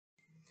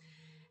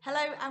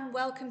Hello and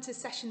welcome to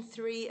session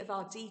 3 of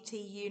our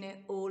DT unit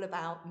all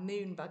about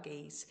moon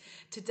buggies.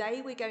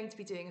 Today we're going to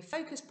be doing a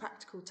focused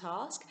practical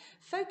task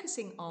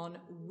focusing on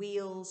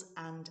wheels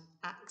and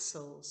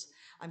axles.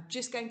 I'm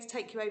just going to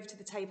take you over to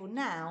the table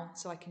now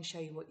so I can show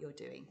you what you're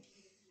doing.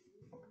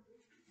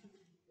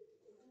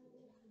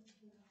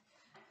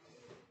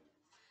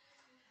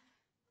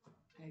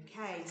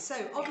 Okay, so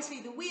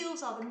obviously the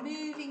wheels are the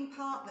moving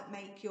part that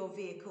make your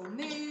vehicle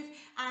move,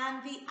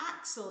 and the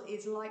axle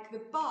is like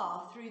the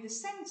bar through the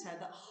centre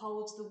that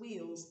holds the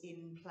wheels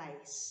in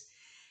place.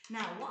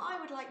 Now, what I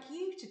would like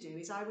you to do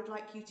is I would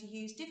like you to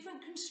use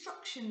different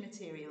construction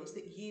materials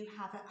that you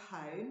have at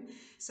home.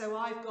 So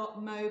I've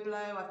got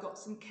Moblo, I've got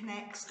some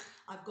Connects,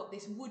 I've got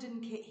this wooden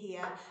kit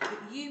here, but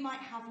you might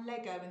have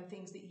Lego and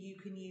things that you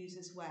can use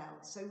as well.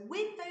 So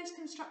with those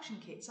construction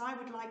kits, I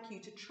would like you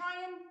to try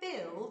and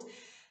build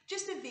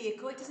just a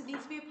vehicle. It doesn't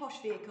need to be a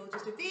posh vehicle,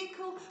 just a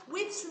vehicle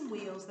with some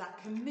wheels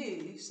that can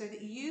move so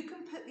that you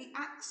can put the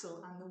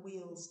axle and the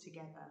wheels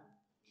together.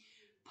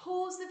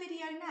 Pause the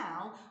video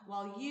now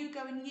while you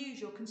go and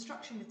use your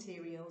construction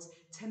materials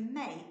to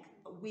make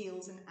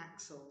wheels and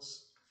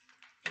axles.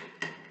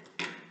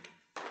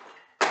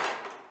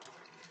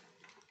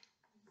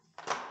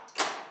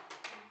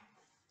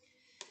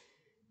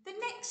 The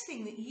next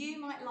thing that you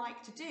might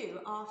like to do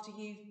after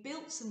you've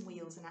built some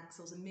wheels and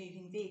axles and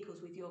moving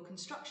vehicles with your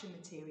construction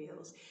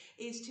materials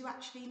is to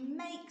actually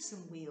make some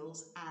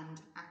wheels and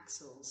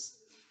axles.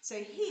 So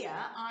here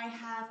I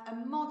have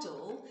a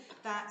model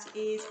that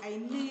is a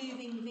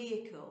moving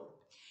vehicle.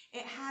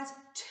 It has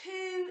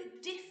two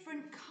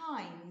different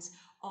kinds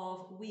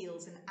of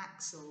wheels and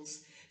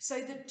axles. So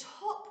the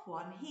top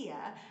one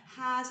here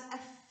has a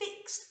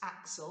fixed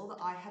axle that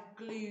I have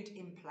glued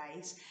in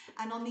place,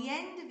 and on the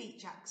end of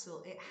each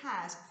axle it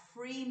has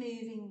free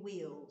moving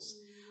wheels.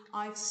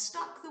 I've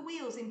stuck the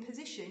wheels in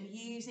position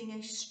using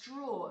a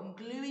straw and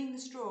gluing the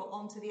straw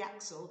onto the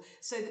axle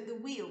so that the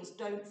wheels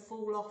don't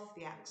fall off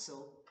the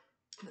axle,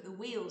 but the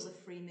wheels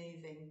are free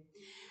moving.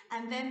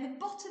 And then the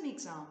bottom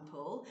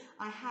example,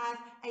 I have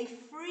a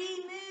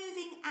free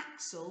moving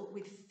axle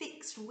with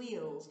fixed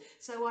wheels.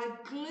 So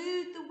I've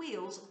glued the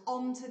wheels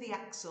onto the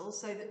axle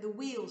so that the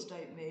wheels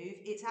don't move.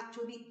 It's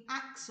actually the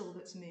axle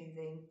that's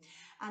moving.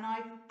 And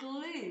I've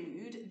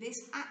glued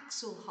this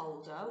axle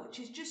holder,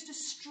 which is just a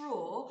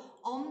straw,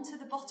 onto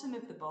the bottom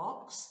of the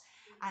box.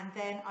 And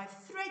then I've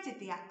threaded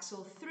the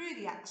axle through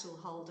the axle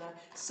holder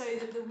so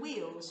that the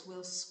wheels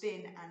will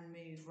spin and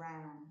move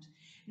round.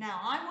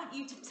 Now, I want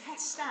you to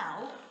test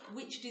out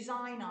which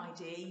design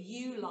idea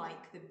you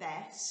like the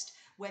best,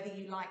 whether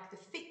you like the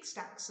fixed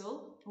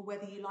axle or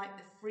whether you like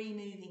the free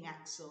moving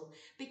axle,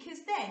 because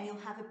then you'll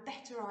have a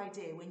better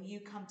idea when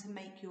you come to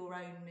make your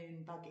own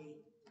moon buggy.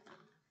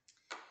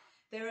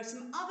 There are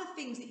some other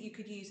things that you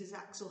could use as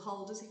axle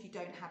holders if you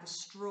don't have a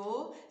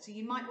straw. So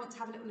you might want to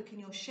have a little look in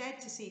your shed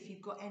to see if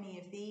you've got any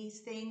of these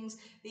things.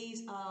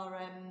 These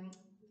are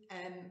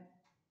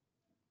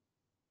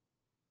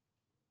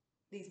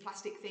these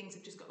plastic things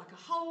have just got like a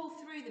hole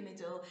through the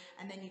middle,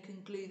 and then you can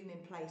glue them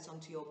in place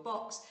onto your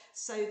box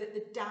so that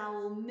the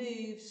dowel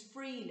moves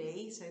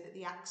freely so that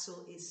the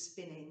axle is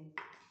spinning.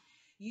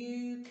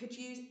 You could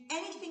use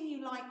anything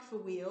you like for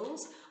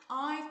wheels.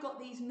 I've got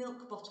these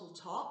milk bottle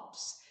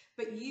tops,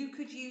 but you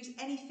could use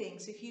anything.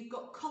 So if you've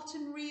got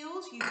cotton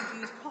reels, you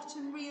could use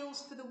cotton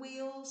reels for the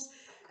wheels.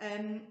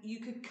 You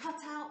could cut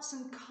out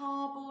some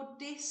cardboard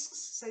discs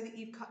so that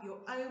you've cut your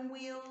own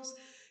wheels.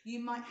 You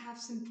might have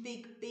some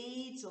big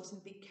beads or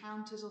some big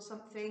counters or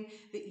something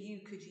that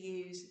you could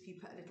use if you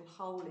put a little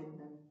hole in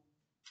them.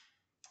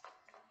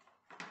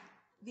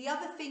 The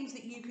other things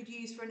that you could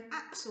use for an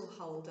axle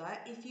holder,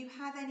 if you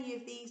have any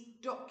of these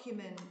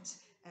document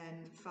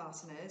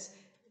fasteners,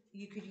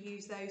 you could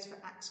use those for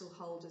axle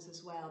holders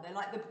as well. They're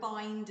like the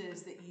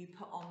binders that you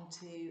put on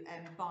to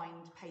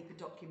bind paper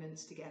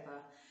documents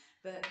together.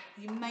 But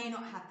you may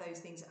not have those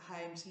things at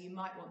home, so you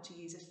might want to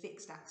use a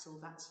fixed axle,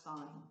 that's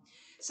fine.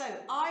 So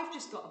I've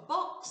just got a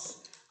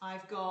box,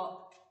 I've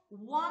got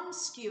one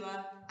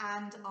skewer,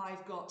 and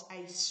I've got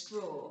a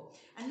straw.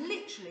 And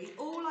literally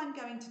all I'm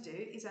going to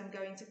do is I'm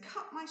going to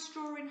cut my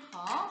straw in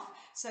half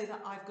so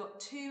that I've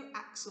got two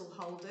axle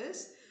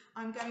holders.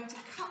 I'm going to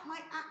cut my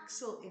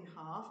axle in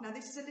half. Now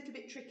this is a little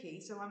bit tricky,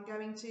 so I'm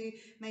going to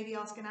maybe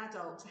ask an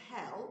adult to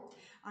help.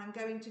 I'm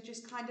going to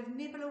just kind of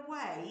nibble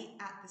away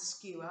at the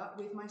skewer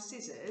with my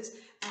scissors,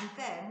 and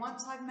then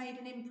once I've made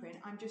an imprint,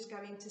 I'm just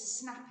going to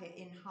snap it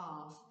in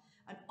half.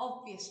 And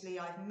obviously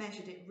I've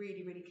measured it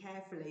really, really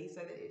carefully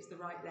so that it's the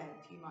right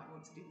length. You might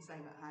want to do the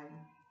same at home.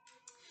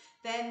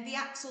 Then the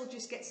axle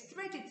just gets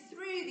threaded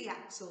through the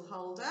axle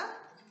holder.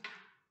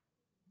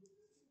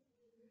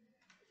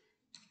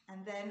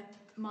 And then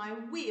my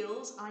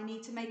wheels, I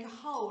need to make a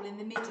hole in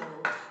the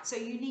middle. So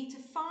you need to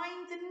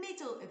find the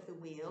middle of the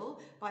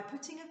wheel by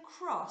putting a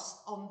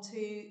cross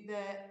onto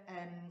the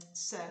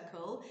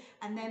circle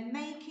and then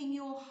making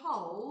your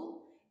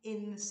hole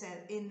in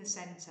the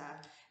centre.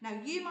 Now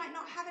you might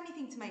not have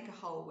anything to make a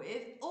hole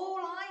with. All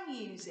I'm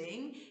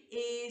using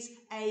is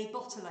a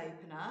bottle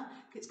opener.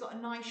 It's got a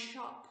nice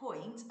sharp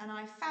point, and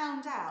I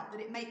found out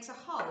that it makes a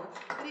hole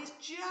that is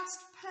just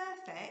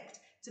perfect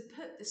to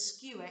put the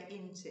skewer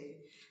into.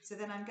 So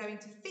then I'm going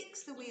to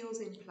fix the wheels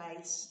in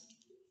place.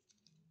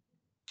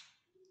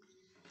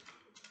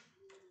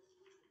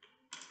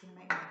 I'm going to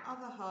make my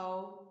other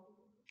hole.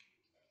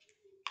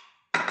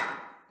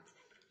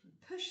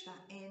 Push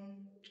that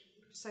in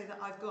so that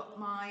I've got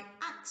my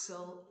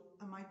axle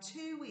and my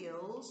two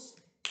wheels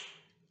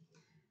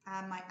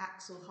and my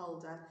axle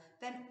holder.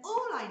 Then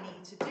all I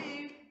need to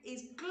do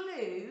is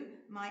glue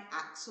my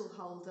axle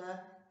holder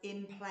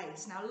in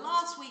place. Now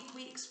last week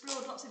we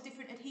explored lots of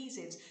different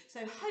adhesives, so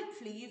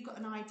hopefully you've got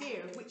an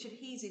idea of which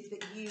adhesive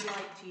that you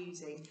liked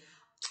using.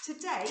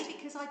 Today,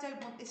 because I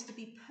don't want this to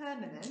be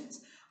permanent,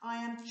 I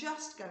am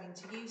just going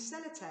to use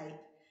sellotape.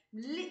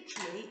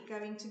 Literally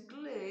going to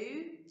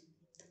glue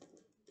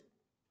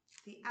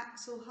the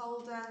axle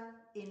holder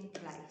in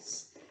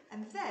place.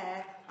 And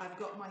there I've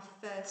got my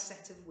first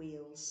set of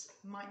wheels.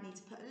 Might need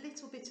to put a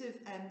little bit of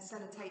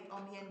sellotape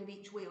on the end of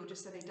each wheel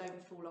just so they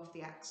don't fall off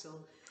the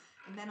axle.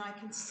 And then I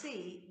can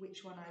see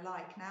which one I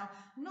like. Now,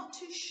 I'm not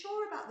too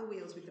sure about the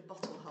wheels with the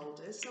bottle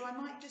holders, so I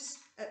might just,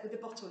 with the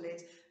bottle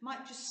lid,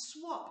 might just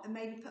swap and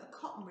maybe put a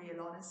cotton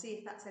reel on and see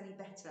if that's any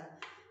better.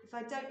 If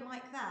I don't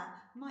like that,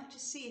 I might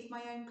just see if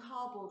my own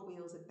cardboard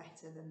wheels are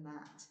better than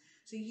that.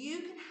 So you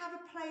can have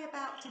a play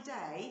about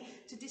today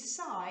to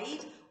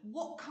decide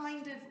what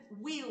kind of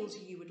wheels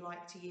you would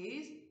like to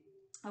use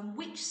and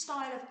which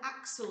style of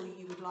axle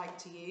you would like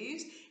to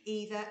use,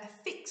 either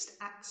a fixed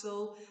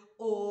axle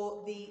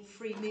or the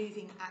free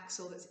moving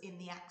axle that's in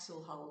the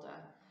axle holder.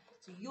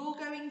 So you're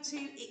going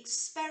to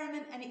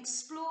experiment and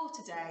explore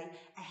today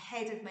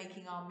ahead of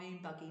making our moon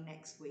buggy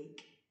next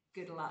week.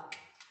 Good luck.